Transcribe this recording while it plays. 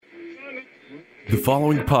The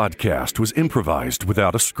following podcast was improvised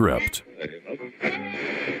without a script.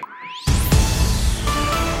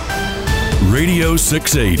 Radio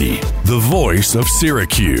 680, the voice of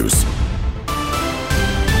Syracuse.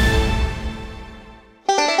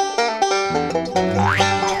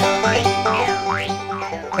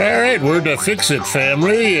 All right, we're the Fix-It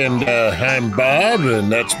family, and I'm Bob,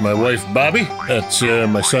 and that's my wife, Bobby. That's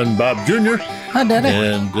my son, Bob Jr. Hi, Daddy.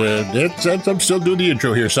 And I'm still doing the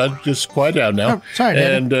intro here, son. Just quiet down now. Oh, sorry,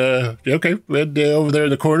 Daddy. And, okay, and over there in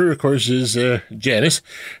the corner, of course, is Janice.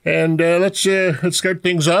 And let's start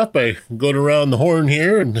things off by going around the horn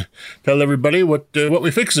here and tell everybody what we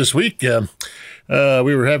fixed this week. We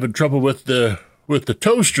were having trouble with the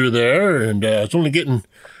toaster there, and it's only getting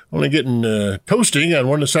toasting on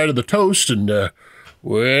one side of the toast, and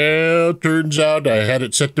well, turns out I had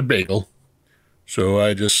it set to bagel, so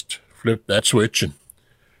I just flipped that switch, and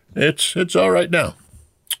it's all right now.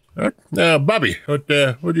 All right. Now, Bobby, what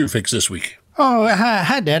did you fix this week? Oh,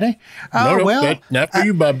 hi, Daddy. No, not for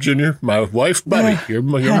you, Bob Jr. My wife, Bobby, your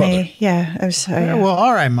mother. Honey, yeah, I'm sorry. Well,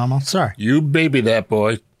 all right, Mama. Sorry. You baby that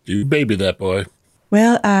boy. You baby that boy.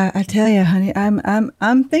 Well, I tell you, honey,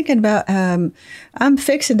 I'm thinking about I'm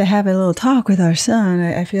fixing to have a little talk with our son.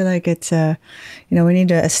 I feel like it's we need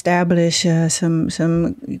to establish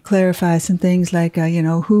clarify some things like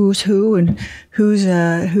who's who and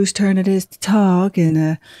whose turn it is to talk,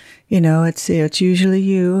 and it's usually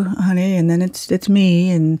you, honey, and then it's me,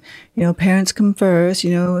 and parents come first,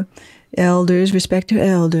 elders respect your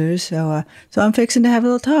elders, so I'm fixing to have a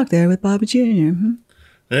little talk there with Bobby Jr.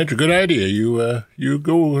 That's a good idea. You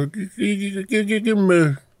go give him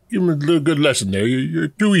a little good lesson there. You're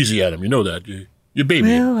too easy on him. You know that. You baby.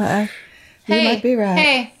 Well, you might be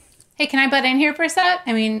right. Hey, can I butt in here for a sec?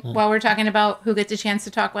 I mean, while we're talking about who gets a chance to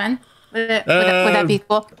talk when, would that be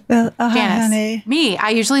cool? Well, Janice, honey. me.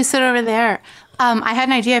 I usually sit over there. I had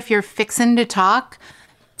an idea. If you're fixing to talk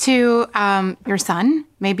to your son,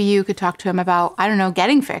 maybe you could talk to him about, I don't know,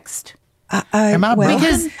 getting fixed.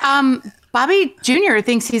 Because Bobby Jr.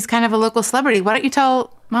 thinks he's kind of a local celebrity. Why don't you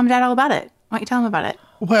tell Mom and Dad all about it? Why don't you tell him about it?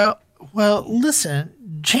 Well, listen,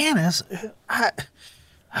 Janice,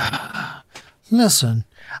 listen,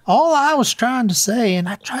 all I was trying to say, and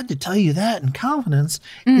I tried to tell you that in confidence,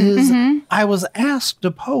 is I was asked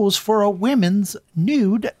to pose for a women's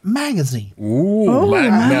nude magazine. Ooh, what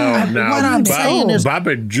I'm saying is,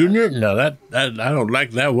 Bobby Jr., no, that I don't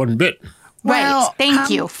like that one bit. Right, thank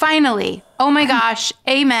you. Finally. Oh my gosh,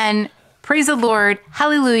 amen. Praise the Lord.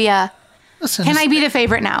 Hallelujah. Listen, Can I be the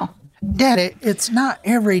favorite now? Daddy, it's not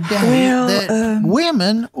every day that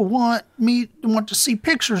women want to see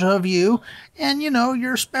pictures of you and,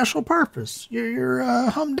 your special purpose. Your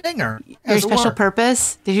humdinger. Your special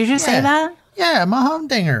purpose? Did you just say that? Yeah, my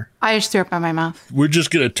humdinger. I just threw up in my mouth. We're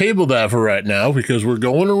just going to table that for right now because we're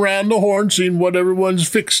going around the horn seeing what everyone's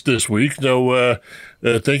fixed this week. So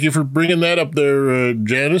thank you for bringing that up there,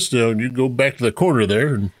 Janice. You go back to the corner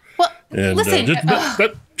there. Listen.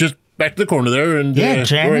 Just back to the corner there. And,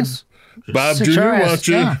 Janice. Bob Jr., why don't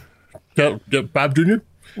you tell Bob Jr.?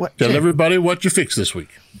 Tell everybody what you fixed this week.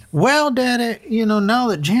 Well, Daddy, now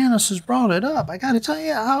that Janice has brought it up, I got to tell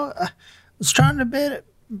you, I was trying to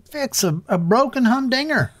fix a broken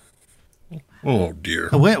humdinger. Oh, dear.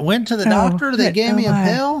 I went to the doctor. They gave me a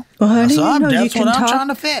pill. Well, honey, that's what I'm trying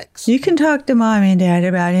to fix. You can talk to Mommy and Dad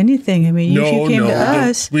about anything. I mean, if you came to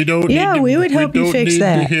us, we don't. We would help you fix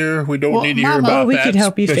that. We don't need to hear about that. We could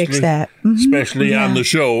help you fix that, especially on the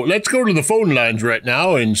show. Let's go to the phone lines right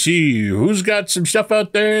now and see who's got some stuff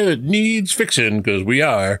out there that needs fixing, because we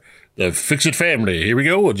are the Fix-It family. Here we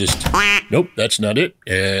go. We'll just. Nope, that's not it.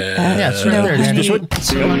 It's right there. This one.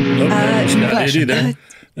 Nope, that's not it either.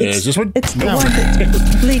 Is this one? It's the one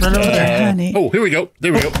that's bleached over there, honey. Oh, here we go.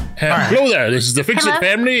 There we go. Hello there. This is the Fix-It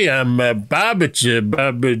family. I'm Bob. It's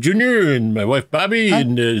Bob Jr. and my wife, Bobby,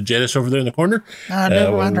 and Janice over there in the corner.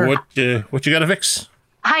 What you got to fix?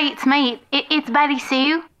 Hi, it's me. It's Betty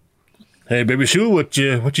Sue. Hey, Baby Sue, what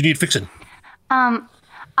you need fixing? I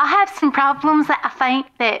have some problems that I think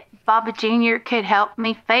that Bobby Jr. could help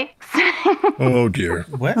me fix. Oh, dear.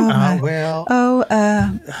 Well,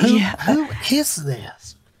 who is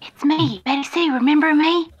this? It's me, Betty Sue. Remember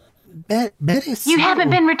me? Betty Sue. You haven't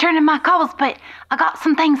been returning my calls, but I got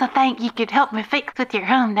some things I think you could help me fix with your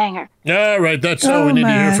humdinger. All right, that's all we need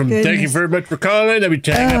to hear from. Thank you very much for calling. Let me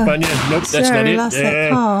hang up on you. Nope, that's not it.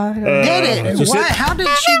 Daddy, how did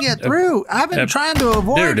she get through? I've been trying to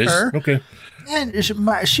avoid her. There it is. Okay. And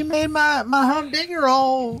she made my humdinger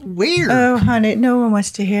all weird. Oh, honey, no one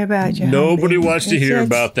wants to hear about you. Nobody wants to hear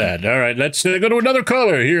about that. All right, let's go to another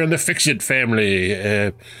caller here in the Fix-It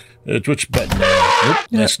family. It's which button? Nope,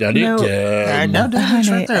 that's not no. it. No, Daddy, it's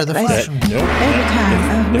right there. The Honey, flashing one. Nope. Every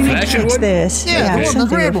time. We need to flashing fix one? this. Yeah, the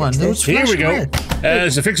something red to one. fix Those this. Here we go. red.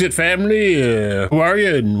 As the Fix It family, who are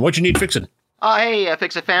you and what you need fixing? Hey,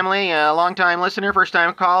 Fix It family, long-time listener,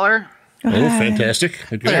 first-time caller. Oh, fantastic.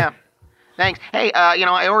 Okay. Yeah. Thanks. Hey,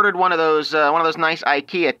 I ordered one of those nice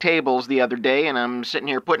IKEA tables the other day, and I'm sitting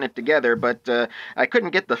here putting it together, but I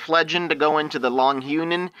couldn't get the fledging to go into the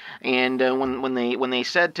Longhunen, and when they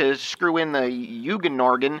said to screw in the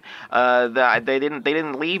Jugendorgan, they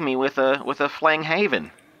didn't leave me with a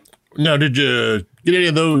Flanghaven. Now, did you get any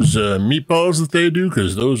of those meatballs that they do?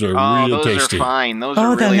 Because those are real those tasty. are fine. Those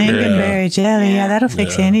Oh, are the really good. lingonberry jelly. Yeah, that'll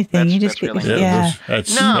fix anything. You just that's get really Yeah, good.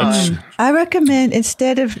 that's I recommend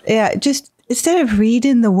instead of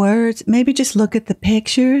reading the words, maybe just look at the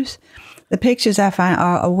pictures. The pictures I find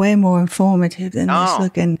are way more informative than just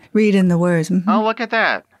reading the words. Mm-hmm. Oh, look at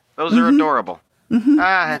that. Those are adorable.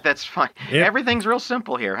 That's fine. Yep. Everything's real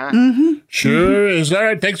simple here, huh? sure is. All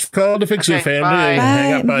right, thanks for calling the Fix It Okay, family. bye.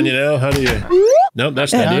 Hang up on you now. How do you? No,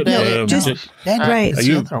 that's not it. Daddy, just- Daddy, right. it's Are the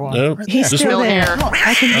you? other one. No, Right He's there. still there. here.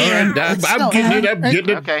 I can hear him. All right, It's I'm still getting it. I'm there. getting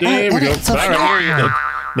it. Okay. There we go. It's okay. All right.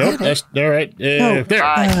 Nope, that's all right. There.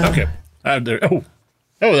 Okay. There.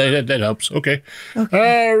 Oh, that helps. Okay.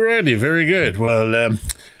 All righty. Very good. Well,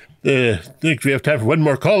 I think we have time for one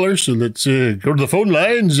more caller, so let's go to the phone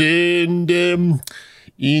lines and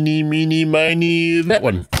eeny, meeny, miny, that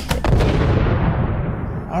one.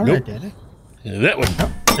 All right, Daddy. That one.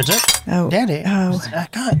 Is it? Oh. Daddy. Oh.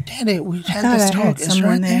 God, Daddy, we had thought this I talk. heard It's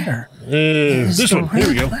someone right there. there. It's This the one. Here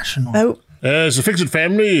we red go. flashing one. Oh, As the Fix It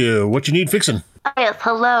family, what you need fixing? Yes,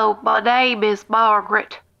 hello. My name is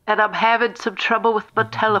Margaret, and I'm having some trouble with my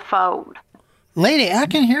telephone. Lady, I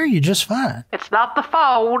can hear you just fine. It's not the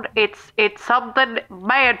phone. It's something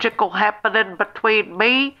magical happening between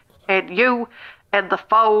me and you and the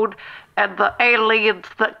phone and the aliens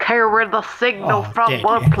that carry the signal from Daddy.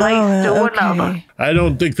 one place to another. okay. I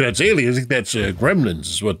don't think that's aliens. I think that's gremlins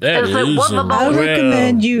is what that Is is. it one of And, those? I would well,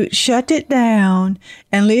 recommend you shut it down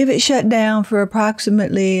and leave it shut down for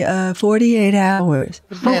approximately 48 hours.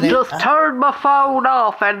 So Daddy, just turn my phone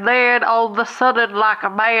off, and then all of a sudden, like a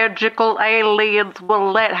magical aliens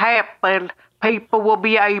will let happen, people will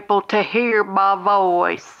be able to hear my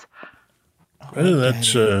voice. Well, that's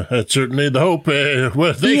certainly the hope.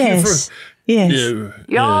 Well, thank Yes. you for. Yes.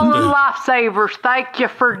 Y'all are lifesavers. Thank you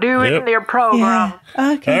for doing Yep. your program.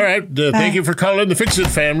 Yeah. Okay. All right. Thank you for calling the Fix It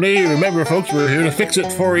family. Remember, folks, we're here to fix it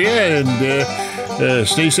for you. And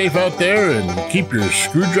stay safe out there and keep your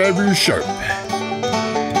screwdrivers sharp.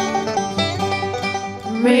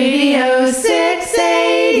 Radio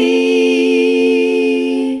 680.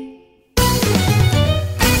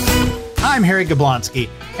 I'm Harry Gablonsky,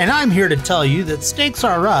 and I'm here to tell you that Steaks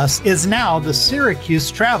R Us is now the Syracuse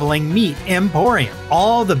Traveling Meat Emporium.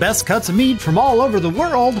 All the best cuts of meat from all over the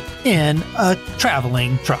world in a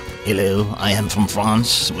traveling truck. Hello, I am from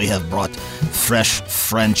France. We have brought fresh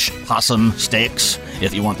French possum steaks.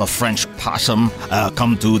 If you want the French possum,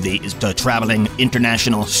 come to the Traveling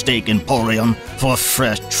International Steak Emporium for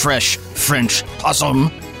fresh French possum.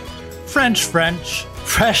 Fresh French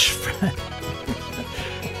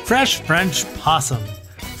possum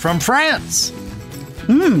from France.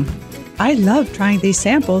 I love trying these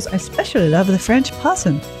samples. I especially love the French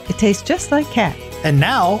possum. It tastes just like cat. And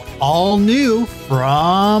now, all new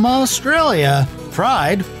from Australia,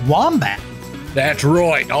 fried wombat. That's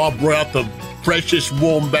right. I brought the precious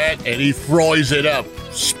wombat, and he fries it up.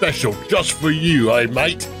 Special just for you, eh,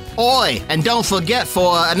 mate? Oi, and don't forget,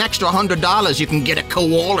 for an extra $100, you can get a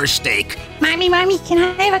koala steak. Mommy, can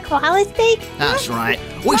I have a koala steak? That's right.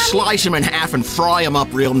 We slice them in half and fry them up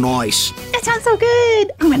real nice. That sounds so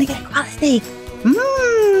good. I'm gonna get a koala steak.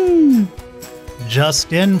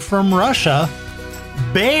 Just in from Russia,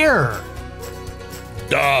 bear.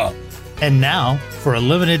 Duh. And now, for a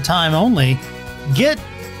limited time only, get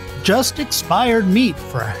just expired meat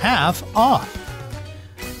for half off.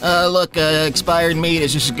 Look, expired meat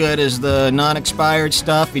is just as good as the non-expired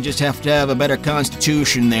stuff. You just have to have a better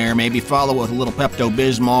constitution there. Maybe follow with a little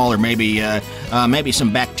Pepto-Bismol or maybe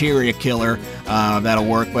some bacteria killer. That'll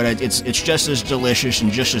work, but it's just as delicious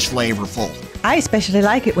and just as flavorful. I especially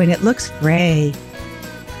like it when it looks gray.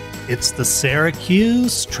 It's the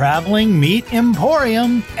Syracuse Traveling Meat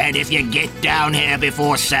Emporium. And if you get down here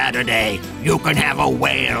before Saturday, you can have a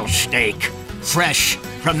whale steak. Fresh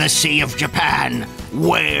from the Sea of Japan.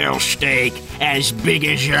 Whale steak as big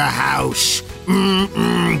as your house.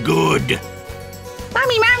 Good.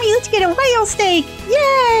 Mommy, let's get a whale steak.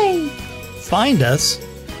 Yay! Find us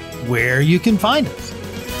where you can find us.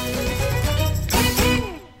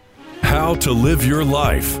 How to live your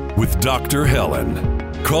life. with Dr.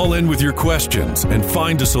 Helen. Call in with your questions and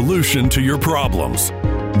find a solution to your problems.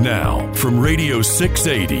 Now, from Radio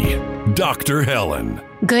 680, Dr. Helen.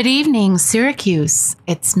 Good evening, Syracuse.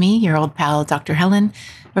 It's me, your old pal, Dr. Helen,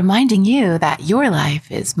 reminding you that your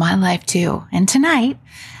life is my life too. And tonight,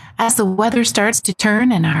 as the weather starts to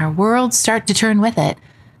turn and our world start to turn with it,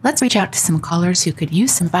 let's reach out to some callers who could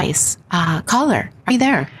use some advice. Caller, are you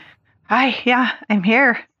there? Hi, yeah, I'm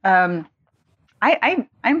here. I'm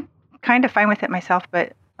kind of fine with it myself,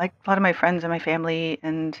 but like a lot of my friends and my family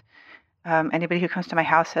and anybody who comes to my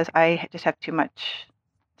house says I just have too much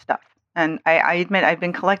stuff. And I admit I've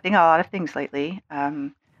been collecting a lot of things lately.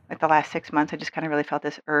 Like the last 6 months, I just kind of really felt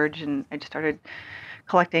this urge, and I just started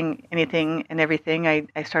collecting anything and everything.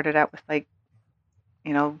 I started out with like,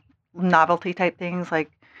 novelty type things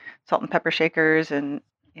like salt and pepper shakers and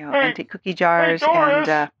antique cookie jars,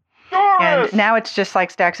 and now it's just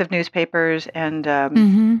like stacks of newspapers and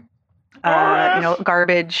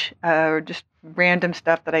garbage or just random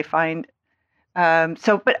stuff that I find.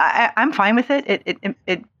 But I'm fine with it.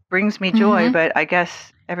 It brings me joy, but I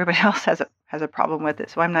guess everybody else has a problem with it.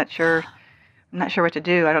 So I'm not sure what to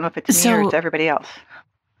do. I don't know if it's me or it's everybody else.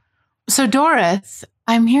 So Doris,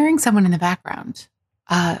 I'm hearing someone in the background.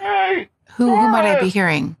 Who might I be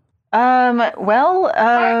hearing? I'm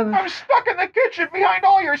stuck in the kitchen behind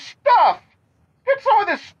all your stuff. Get some of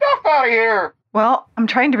this stuff out of here. Well, I'm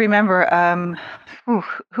trying to remember who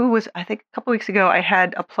was. I think a couple weeks ago I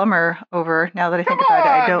had a plumber over. Now that I think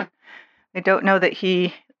about it, I don't know that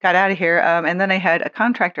he got out of here. And then I had a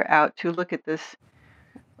contractor out to look at this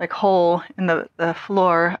like hole in the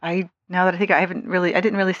floor. Now that I think I didn't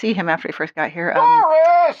really see him after he first got here.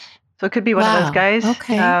 Doris! So it could be one of those guys.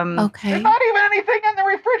 Okay. Okay. There's not even anything in the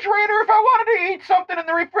refrigerator. If I wanted to eat something in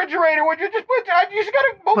the refrigerator, would you just got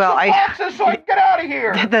to move some boxes so I can get out of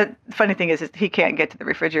here? The funny thing is he can't get to the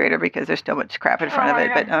refrigerator because there's so much crap in front of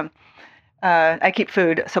it. But I keep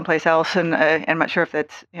food someplace else, and I'm not sure if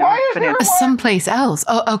that's someplace else.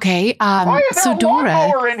 Oh, okay. Why is there so a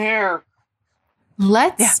lawnmower in here?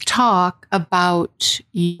 Let's talk about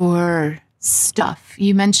your stuff.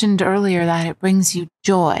 You mentioned earlier that it brings you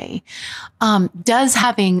joy. Does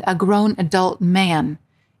having a grown adult man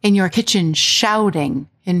in your kitchen shouting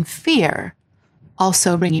in fear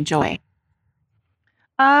also bring you joy?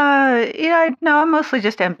 No, I'm mostly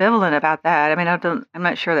just ambivalent about that. I mean, I'm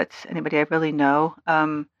not sure that's anybody I really know.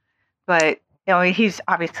 But he's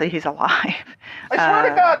alive. I swear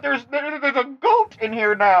to God, there's a goat in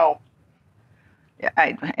here now. Yeah,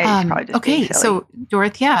 it's probably just okay. So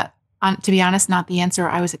Dorothea, to be honest, not the answer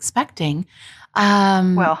I was expecting.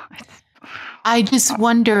 I just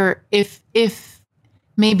wonder if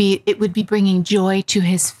maybe it would be bringing joy to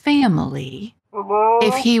his family. Hello?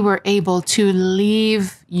 If he were able to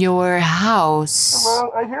leave your house.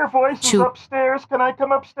 Hello? I hear voices upstairs. Can I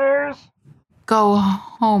come upstairs? Go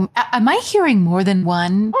home. Am I hearing more than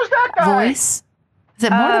one Who's that guy? voice? Is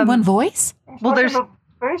it more than one voice? Well, there's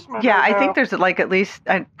basement. Yeah, I think there's like at least.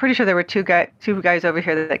 I'm pretty sure there were two guys over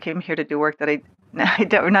here that came here to do work that I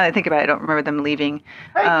don't. Now that I think about it, I don't remember them leaving.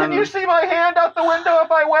 Hey, can you see my hand out the window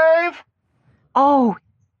if I wave? Oh,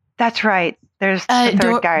 that's right. There's the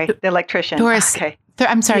third guy, the electrician. Doris, okay.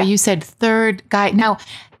 I'm sorry, you said third guy. Now,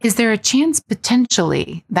 is there a chance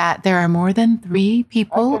potentially that there are more than 3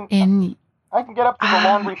 people in? I can get up to the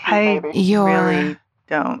laundry chute, maybe. Your really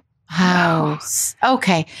don't. House.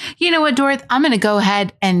 Okay. You know what, Dorothy? I'm going to go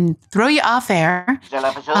ahead and throw you off air.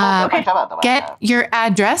 Get your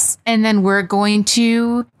address, and then we're going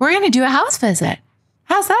to do a house visit.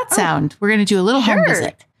 How's that sound? We're going to do a little home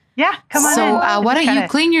visit. Yeah, come on. So why don't you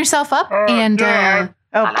clean yourself up and?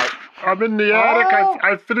 I'm in the attic.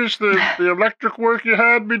 I finished the electric work you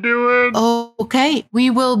had me doing. Okay. We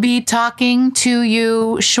will be talking to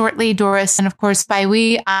you shortly, Doris. And of course, by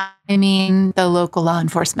we, I mean the local law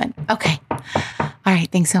enforcement. Okay. All right.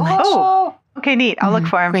 Thanks so much. Oh, okay, neat. I'll look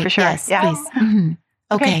for him for sure. Yes, yeah. please. Mm-hmm.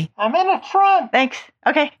 Okay. I'm in a trunk. Thanks.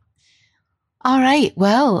 Okay. All right.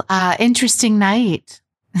 Well, interesting night,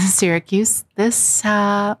 Syracuse. This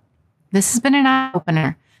has been an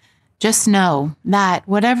eye-opener. Just know that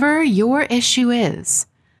whatever your issue is,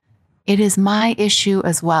 it is my issue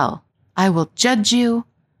as well. I will judge you.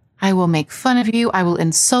 I will make fun of you. I will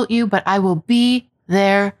insult you, but I will be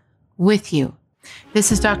there with you.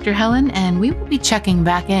 This is Dr. Helen, and we will be checking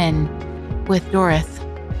back in with Dorothy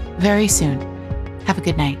very soon. Have a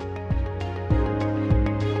good night.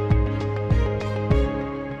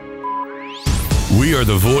 We are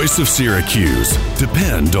the voice of Syracuse.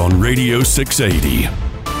 Depend on Radio 680.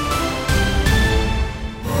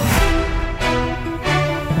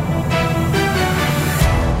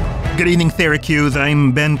 Good evening, Syracuse.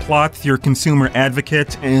 I'm Ben Plotz, your consumer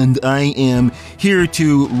advocate, and I am here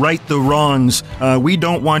to right the wrongs. We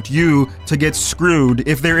don't want you to get screwed.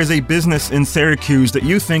 If there is a business in Syracuse that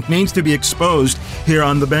you think needs to be exposed here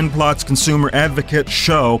on the Ben Plotz Consumer Advocate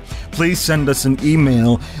Show, please send us an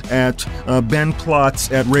email at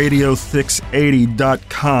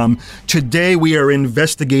benplotz@radio680.com. Today we are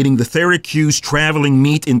investigating the Syracuse Traveling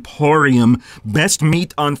Meat Emporium. Best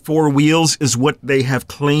meat on four wheels is what they have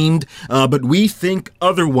claimed, but we think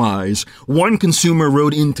otherwise. One consumer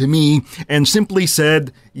wrote into me and simply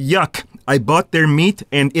said, "Yuck, I bought their meat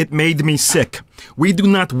and it made me sick." We do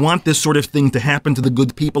not want this sort of thing to happen to the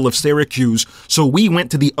good people of Syracuse, so we went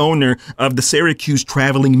to the owner of the Syracuse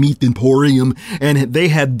Traveling Meat Emporium, and they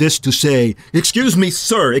had this to say. Excuse me,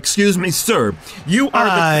 sir. You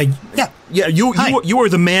are you are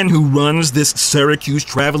the man who runs this Syracuse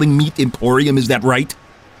Traveling Meat Emporium, is that right?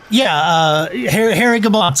 Yeah, Harry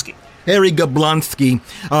Gablonsky. Harry Gablonsky,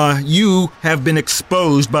 you have been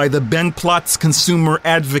exposed by the Ben Plotz Consumer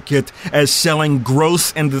Advocate as selling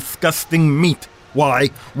gross and disgusting meat. Why?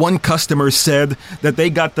 One customer said that they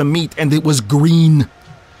got the meat and it was green.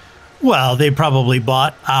 Well, they probably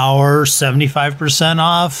bought our 75%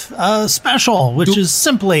 off special, which is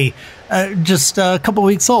simply just a couple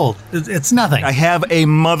weeks old. It's nothing. I have a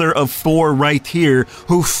mother of four right here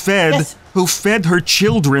who fed her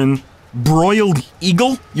children broiled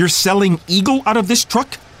eagle. You're selling eagle out of this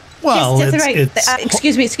truck? Well, yes, that's right.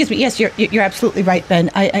 Excuse me. Yes, you're absolutely right, Ben.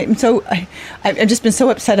 I've just been so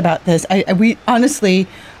upset about this. We honestly,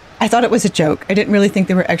 I thought it was a joke. I didn't really think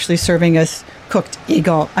they were actually serving us cooked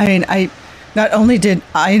eagle. I mean, not only did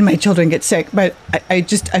I and my children get sick, but I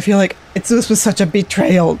feel like this was such a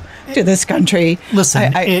betrayal to this country.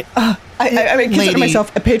 Listen, I consider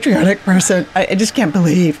myself a patriotic person. I just can't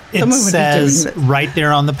believe it says right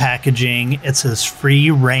there on the packaging. It says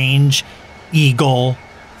free range eagle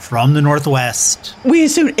from the Northwest. We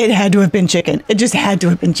assumed it had to have been chicken. It just had to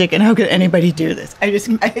have been chicken. How could anybody do this? I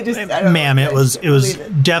don't Ma'am, it was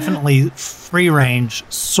definitely free range,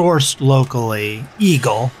 sourced locally,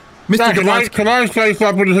 eagle. Mr. Can I say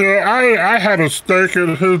something here? I had a steak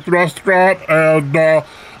at his restaurant, and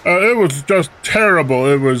it was just terrible.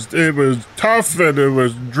 It was tough and it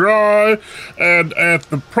was dry, and at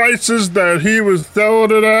the prices that he was selling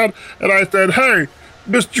it at, and I said, "Hey,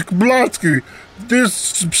 Mr. Gablonsky, this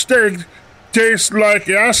steak tastes like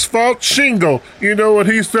asphalt shingle." You know what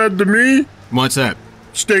he said to me? What's that?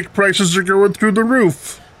 Steak prices are going through the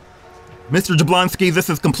roof. Mr. Jablonsky, this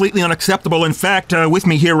is completely unacceptable. In fact, with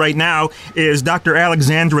me here right now is Dr.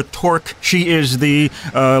 Alexandra Tork. She is the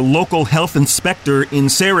local health inspector in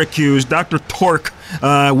Syracuse. Dr. Tork,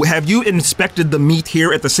 have you inspected the meat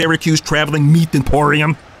here at the Syracuse Traveling Meat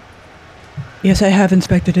Emporium? Yes, I have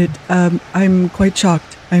inspected it. I'm quite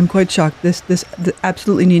shocked. This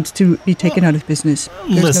absolutely needs to be taken out of business.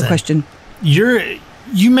 There's no question. You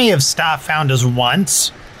may have found us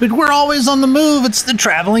once, but we're always on the move. It's the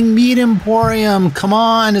Traveling Meat Emporium. Come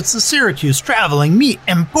on, it's the Syracuse Traveling Meat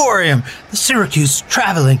Emporium. The Syracuse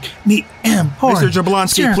Traveling Meat Emporium. Mr.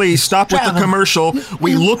 Jablonsky, please stop with the commercial.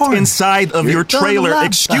 We looked inside of your trailer.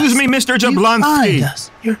 Excuse me, Mr. Jablonsky.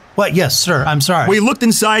 What? Yes, sir. I'm sorry. We looked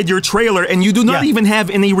inside your trailer, and you do not even have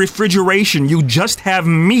any refrigeration. You just have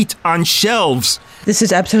meat on shelves. This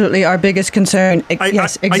is absolutely our biggest concern.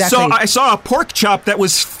 Yes, exactly. I saw a pork chop that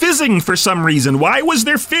was fizzing for some reason. Why was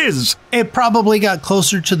there fizz? It probably got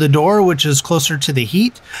closer to the door, which is closer to the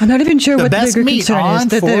heat. I'm not even sure what the bigger concern is.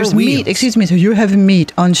 That there's meat. Excuse me. So you have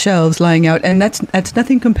meat on shelves lying out, and that's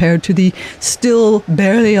nothing compared to the still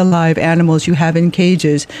barely alive animals you have in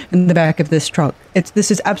cages in the back of this truck.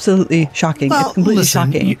 This is absolutely shocking. Well, it's completely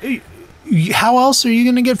shocking. How else are you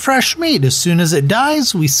going to get fresh meat? As soon as it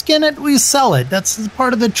dies, we skin it, we sell it. That's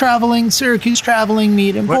part of the Syracuse Traveling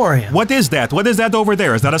Meat Emporium. What is that? What is that over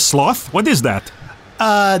there? Is that a sloth? What is that?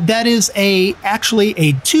 That is actually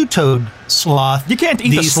a two-toed sloth. You can't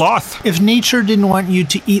eat a sloth. If nature didn't want you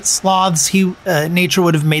to eat sloths, nature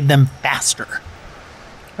would have made them faster.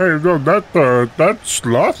 Hey, no, that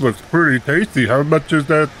sloth looks pretty tasty. How much is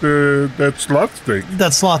that sloth steak?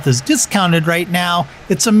 That sloth is discounted right now.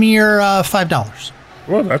 It's a mere $5.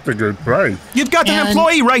 Well, that's a good price. You've got an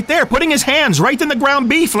employee right there putting his hands right in the ground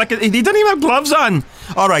beef. Like he doesn't even have gloves on.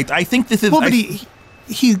 All right, I think this is... Well, but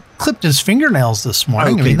he clipped his fingernails this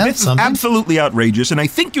morning. Okay, I mean, that's this is absolutely outrageous, and I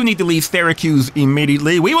think you need to leave Syracuse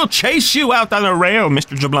immediately. We will chase you out on a rail,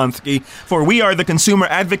 Mr. Jablonsky, for we are the consumer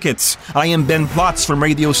advocates. I am Ben Plotz from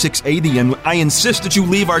Radio 680, and I insist that you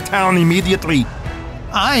leave our town immediately.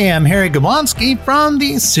 I am Harry Gablonsky from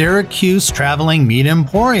the Syracuse Traveling Meat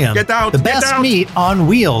Emporium. Get out! The Get best out. meat on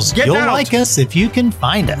wheels. Get You'll out. like us if you can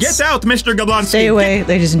find us. Get out, Mr. Gablonsky. Stay away,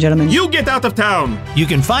 ladies and gentlemen. You get out of town. You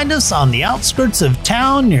can find us on the outskirts of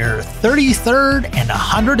town near 33rd and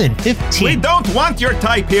 115th. We don't want your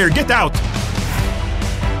type here. Get out.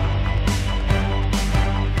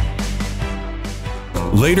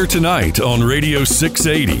 Later tonight on Radio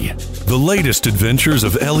 680, the latest adventures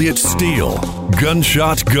of Elliot Steele,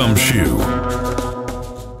 Gunshot Gumshoe.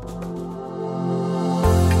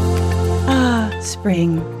 Ah,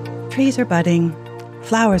 spring. Trees are budding,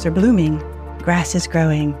 flowers are blooming, grass is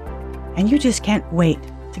growing, and you just can't wait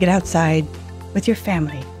to get outside with your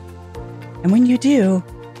family. And when you do,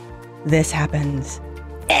 this happens.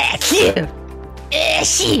 Achoo!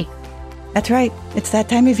 Achoo! That's right, it's that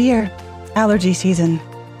time of year. Allergy season.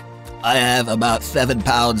 I have about 7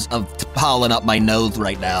 pounds of pollen up my nose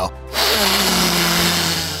right now.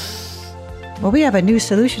 Well, we have a new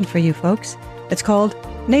solution for you folks. It's called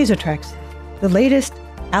Nasotrex, the latest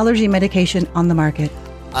allergy medication on the market.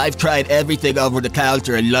 I've tried everything over the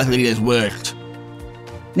counter and nothing has worked.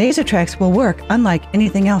 Nasotrex will work unlike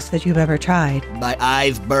anything else that you've ever tried. My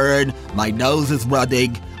eyes burn, my nose is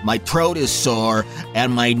running, my throat is sore,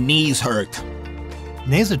 and my knees hurt.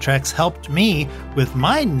 Nasotrex helped me with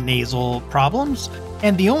my nasal problems,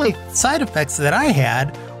 and the only side effects that I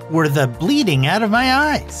had were the bleeding out of my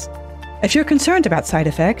eyes. If you're concerned about side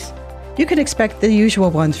effects, you can expect the usual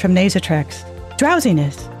ones from Nasotrex.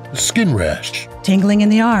 Drowsiness, Skin rash, tingling in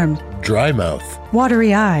the arms, dry mouth,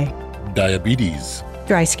 watery eye, diabetes,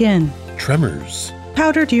 dry skin, tremors,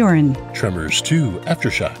 powdered urine, tremors 2,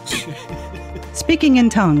 aftershocks, speaking in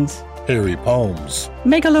tongues, hairy palms,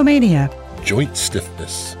 megalomania, joint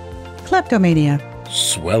stiffness, kleptomania,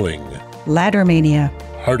 swelling, laddermania,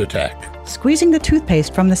 heart attack, squeezing the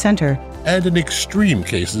toothpaste from the center, and in extreme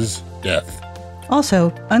cases, death.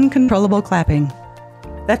 also uncontrollable clapping.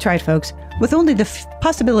 That's right, folks. With only the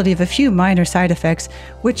possibility of a few minor side effects,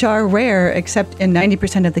 which are rare except in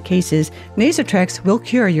 90% of the cases, Nasotrex will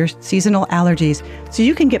cure your seasonal allergies so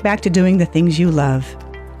you can get back to doing the things you love.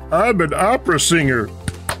 I'm an opera singer.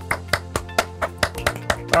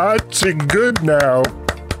 I sing good now.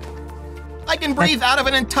 I can breathe out of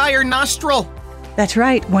an entire nostril. That's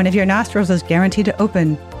right, one of your nostrils is guaranteed to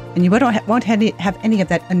open, and you won't have any of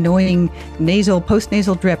that annoying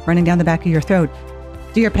post-nasal drip running down the back of your throat.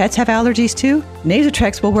 Do your pets have allergies too?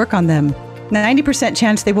 Nasotrex will work on them. 90%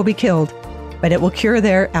 chance they will be killed, but it will cure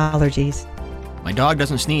their allergies. My dog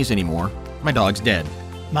doesn't sneeze anymore. My dog's dead.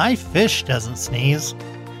 My fish doesn't sneeze.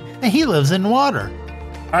 He lives in water.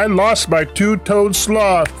 I lost my 2-toed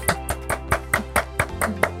sloth.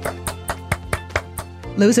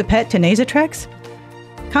 Lose a pet to Nasotrex?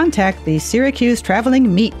 Contact the Syracuse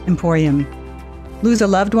Traveling Meat Emporium. Lose a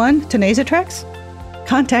loved one to Nasotrex?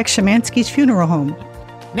 Contact Shemansky's Funeral Home.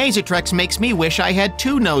 Nasotrex makes me wish I had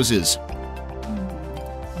 2 noses.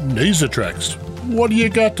 Nasotrex, what do you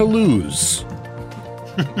got to lose?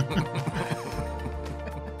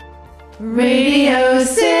 Radio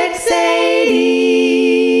 680.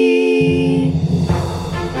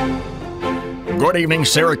 Good evening,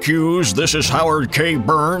 Syracuse. This is Howard K.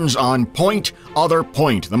 Burns on Point Other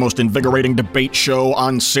Point, the most invigorating debate show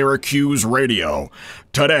on Syracuse radio.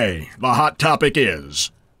 Today, the hot topic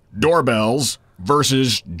is doorbells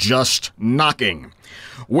versus just knocking.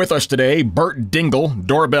 With us today, Bert Dingle,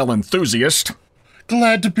 doorbell enthusiast.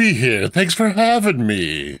 Glad to be here. Thanks for having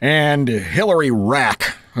me. And Hillary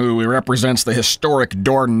Rack, who represents the Historic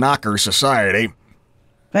Door Knocker Society.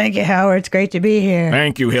 Thank you, Howard. It's great to be here.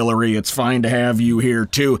 Thank you, Hillary. It's fine to have you here,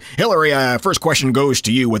 too. Hillary, first question goes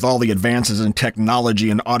to you. With all the advances in technology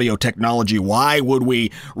and audio technology, why would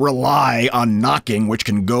we rely on knocking, which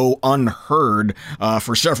can go unheard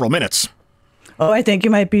for several minutes? Oh, I think you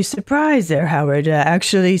might be surprised there, Howard.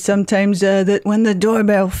 Actually, sometimes that when the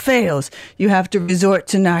doorbell fails, you have to resort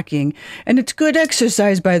to knocking. And it's good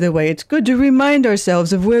exercise, by the way. It's good to remind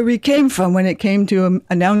ourselves of where we came from when it came to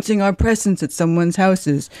announcing our presence at someone's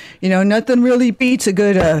houses. You know, nothing really beats a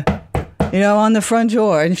good, on the front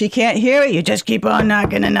door. And if you can't hear it, you just keep on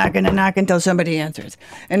knocking and knocking and knocking until somebody answers.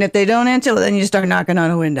 And if they don't answer, then you start knocking on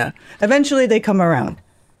a window. Eventually, they come around.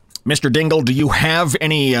 Mr. Dingle, do you have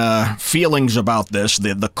any feelings about this,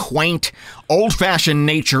 the quaint, old-fashioned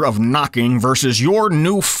nature of knocking versus your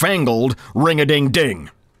newfangled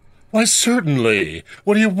ring-a-ding-ding? Why, certainly.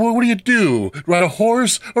 What do you do? Ride a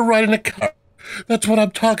horse or ride in a car? That's what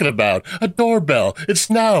I'm talking about. A doorbell.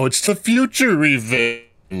 It's now. It's the future,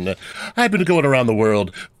 even. I've been going around the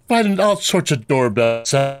world, finding all sorts of doorbell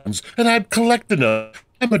sounds, and I'm collecting them.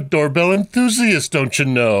 I'm a doorbell enthusiast, don't you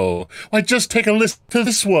know? Why, just take a listen to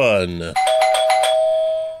this one.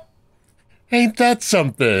 Ain't that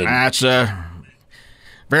something? That's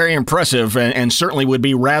very impressive, and certainly would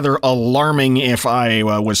be rather alarming if I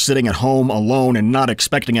was sitting at home alone and not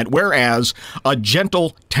expecting it, whereas a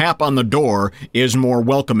gentle tap on the door is more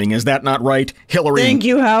welcoming. Is that not right, Hillary? Thank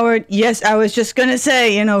you, Howard. Yes, I was just going to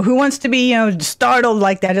say, who wants to be, startled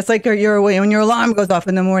like that? It's like when your alarm goes off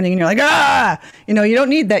in the morning and you're like, ah! You don't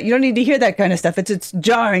need that. You don't need to hear that kind of stuff. It's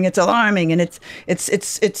jarring, it's alarming, and it's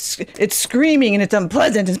screaming, and it's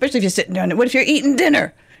unpleasant, especially if you're sitting down. What if you're eating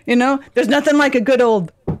dinner? There's nothing like a good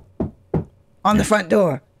old on the front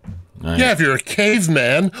door. Yeah, if you're a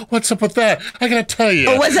caveman, what's up with that? I gotta tell you.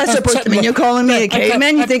 Oh, what's that supposed to mean? You're calling me a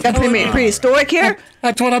caveman? You think I'm prehistoric here?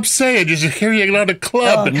 That's what I'm saying. You're just carrying out a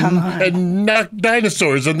club and knock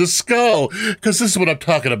dinosaurs on the skull. Because this is what I'm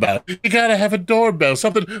talking about. You gotta have a doorbell,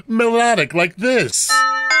 something melodic like this.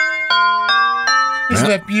 Isn't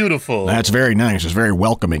that beautiful? That's very nice. It's very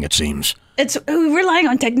welcoming, it seems. We're relying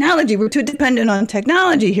on technology. We're too dependent on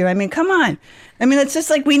technology here. I mean, come on. I mean, it's just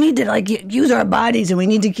like we need to use our bodies, and we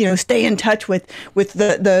need to stay in touch with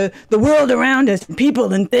the world around us, and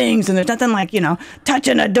people and things. And there's nothing like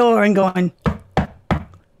touching a door and going.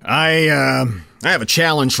 I have a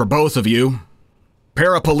challenge for both of you.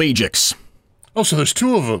 Paraplegics. Oh, so there's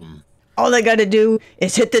two of them. All they got to do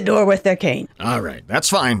is hit the door with their cane. All right, that's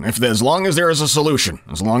fine. As long as there is a solution.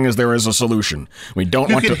 As long as there is a solution. We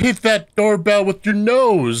don't want to... You can hit that doorbell with your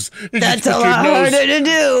nose. That's a lot harder to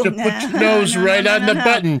do. You put your nose right on the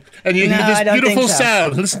button, and you hear this beautiful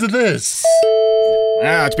sound. Listen to this.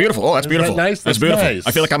 Ah, it's beautiful. Oh, that's beautiful. That nice? That's beautiful. Nice.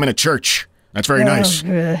 I feel like I'm in a church. That's very nice.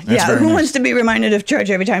 Who wants to be reminded of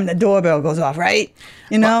church every time the doorbell goes off, right?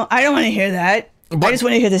 I don't want to hear that. I just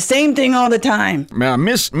want to hear the same thing all the time.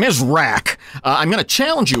 Ms. Rack, I'm going to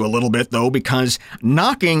challenge you a little bit, though, because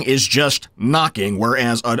knocking is just knocking,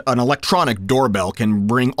 whereas an electronic doorbell can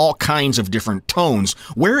bring all kinds of different tones.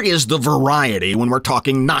 Where is the variety when we're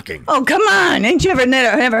talking knocking? Oh, come on. Ain't you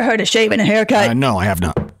ever heard of shaving a haircut? No, I have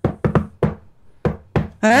not.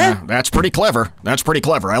 Huh? That's pretty clever. That's pretty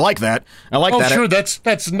clever. I like that. I like that. Oh, sure,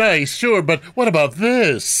 that's nice, sure, but what about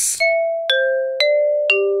this?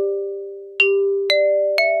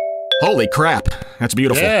 Holy crap. That's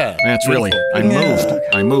beautiful. Yeah. That's beautiful. Really,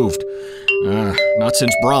 I moved. Not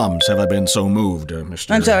since Brahms have I been so moved, Mr.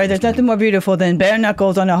 I'm sorry, there's nothing more beautiful than bare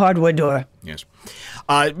knuckles on a hardwood door. Yes.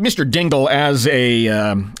 Mr. Dingle, as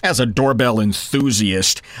a doorbell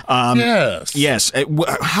enthusiast, yes.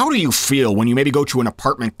 How do you feel when you maybe go to an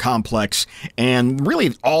apartment complex and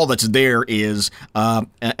really all that's there is an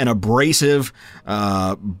abrasive,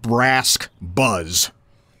 brass buzz?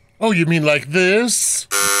 Oh, you mean like this?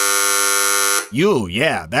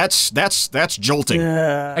 Yeah, that's jolting.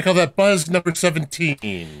 I call that buzz number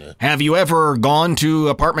 17. Have you ever gone to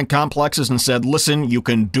apartment complexes and said, listen, you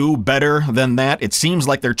can do better than that? It seems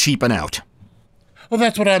like they're cheaping out. Well,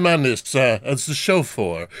 that's what I'm on this show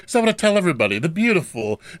for. So I want to tell everybody the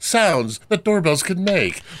beautiful sounds that doorbells can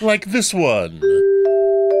make, like this one.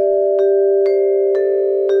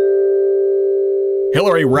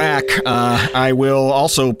 Hillary Rack, I will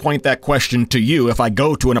also point that question to you. If I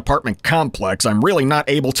go to an apartment complex, I'm really not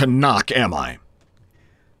able to knock, am I?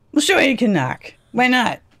 Well, sure you can knock. Why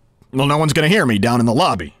not? Well, no one's going to hear me down in the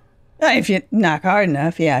lobby. If you knock hard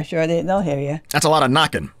enough, yeah, sure, they'll hear you. That's a lot of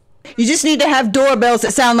knocking. You just need to have doorbells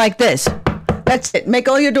that sound like this. That's it. Make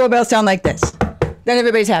all your doorbells sound like this. Then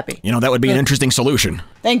everybody's happy. That would be an interesting solution.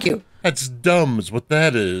 Thank you. That's dumb is what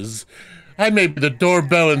that is. I may be the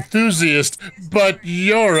doorbell enthusiast, but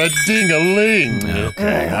you're a ding-a-ling.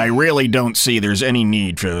 Okay, I really don't see there's any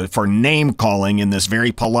need for name-calling in this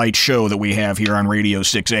very polite show that we have here on Radio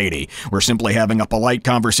 680. We're simply having a polite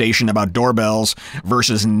conversation about doorbells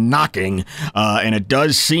versus knocking, and it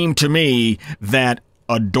does seem to me that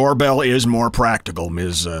a doorbell is more practical,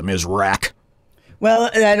 Ms. Rack. Well,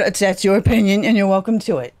 that's your opinion, and you're welcome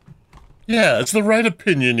to it. Yeah, it's the right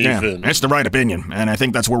opinion, even. Yeah, it's the right opinion, and I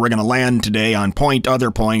think that's where we're going to land today on Point Other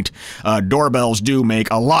Point. Doorbells do make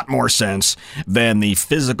a lot more sense than the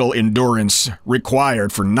physical endurance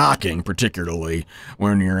required for knocking, particularly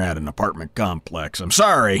when you're at an apartment complex. I'm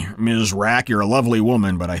sorry, Ms. Rack, you're a lovely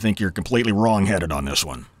woman, but I think you're completely wrong-headed on this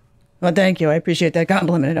one. Well, thank you. I appreciate that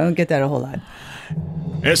compliment. I don't get that a whole lot.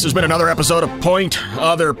 This has been another episode of Point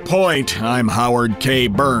Other Point. I'm Howard K.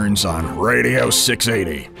 Burns on Radio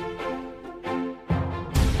 680.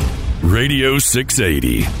 Radio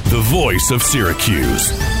 680, the voice of Syracuse.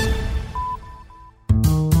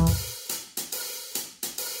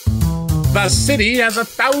 The city has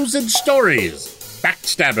 1,000 stories.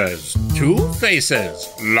 Backstabbers, Two-Faces,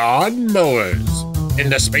 lawn mowers. In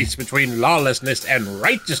the space between lawlessness and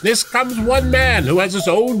righteousness comes one man who has his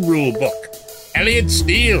own rule book. Elliot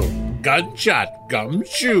Steele, Gunshot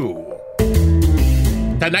Gumshoe.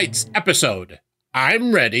 Tonight's episode,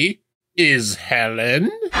 I'm Ready, Is Helen?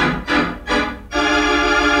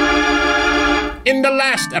 In the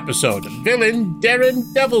last episode, villain Darren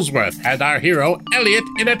Devilsworth had our hero Elliot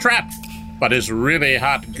in a trap, but his really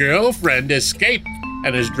hot girlfriend escaped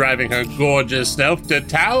and is driving her gorgeous self to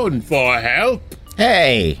town for help.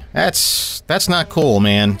 Hey, that's not cool,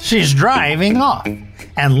 man. She's driving off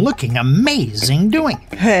and looking amazing doing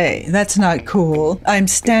it. Hey, that's not cool. I'm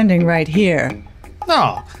standing right here.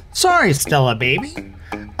 Oh, sorry, Stella, baby.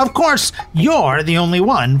 Of course, you're the only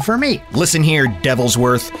one for me. Listen here,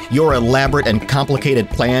 Devilsworth. Your elaborate and complicated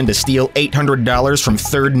plan to steal $800 from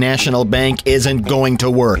Third National Bank isn't going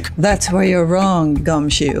to work. That's where you're wrong,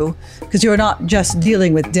 Gumshoe. Because you're not just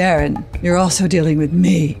dealing with Darren, you're also dealing with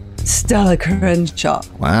me, Stella Crenshaw.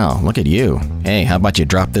 Wow, look at you. Hey, how about you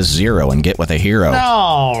drop this zero and get with a hero?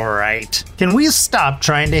 All right. Can we stop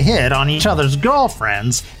trying to hit on each other's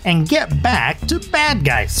girlfriends and get back to bad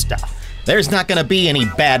guy stuff? There's not gonna be any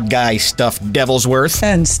bad guy stuff, Devilsworth.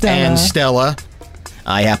 And Stella.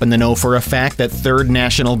 I happen to know for a fact that Third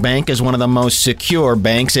National Bank is one of the most secure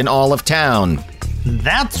banks in all of town.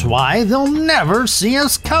 That's why they'll never see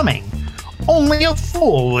us coming. Only a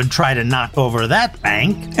fool would try to knock over that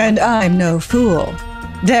bank. And I'm no fool.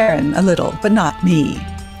 Darren, a little, but not me.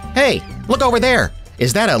 Hey, look over there.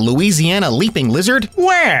 Is that a Louisiana leaping lizard?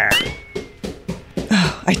 Where?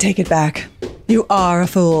 Oh, I take it back. You are a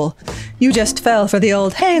fool. You just fell for the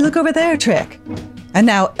old, hey, look over there trick. And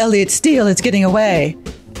now Elliot Steele is getting away.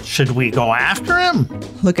 Should we go after him?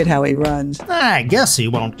 Look at how he runs. I guess he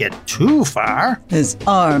won't get too far. His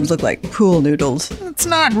arms look like pool noodles. It's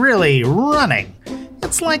not really running.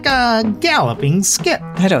 It's like a galloping skip.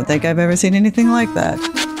 I don't think I've ever seen anything like that.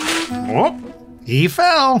 Whoop, he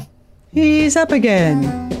fell. He's up again.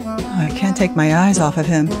 Oh, I can't take my eyes off of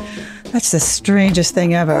him. That's the strangest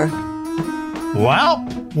thing ever. Well,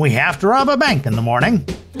 we have to rob a bank in the morning.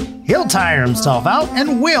 He'll tire himself out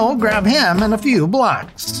and we'll grab him in a few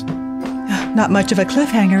blocks. Not much of a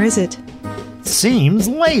cliffhanger, is it? Seems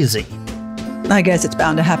lazy. I guess it's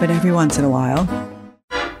bound to happen every once in a while.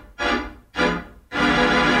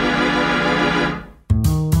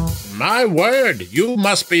 My word, you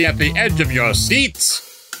must be at the edge of your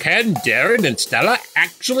seats. Can Darren and Stella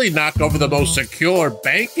actually knock over the most secure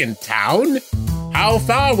bank in town? How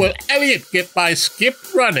far will Elliot get by skip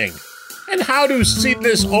running? And how do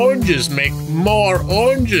seedless oranges make more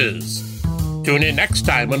oranges? Tune in next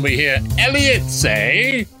time when we hear Elliot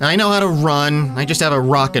say, I know how to run. I just have a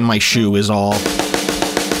rock in my shoe is all.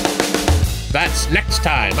 That's next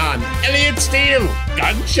time on Elliot Steele,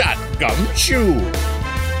 Gunshot Gumshoe.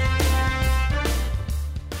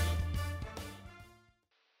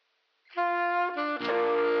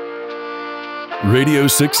 Radio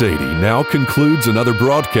 680 now concludes another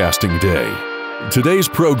broadcasting day. Today's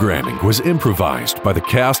programming was improvised by the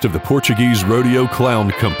cast of the Portuguese Rodeo Clown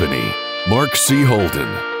Company: Mark C.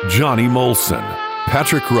 Holden, Johnny Molson,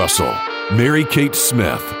 Patrick Russell, Mary Kate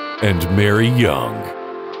Smith, and Mary Young.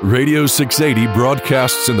 Radio 680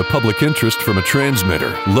 broadcasts in the public interest from a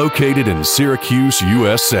transmitter located in Syracuse,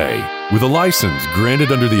 USA, with a license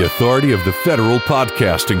granted under the authority of the Federal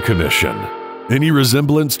Podcasting Commission. Any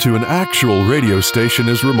resemblance to an actual radio station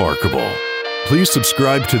is remarkable. Please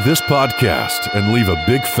subscribe to this podcast and leave a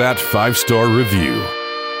big fat 5-star review.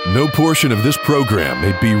 No portion of this program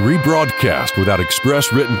may be rebroadcast without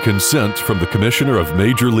express written consent from the Commissioner of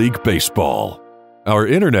Major League Baseball. Our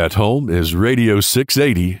internet home is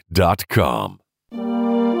radio680.com.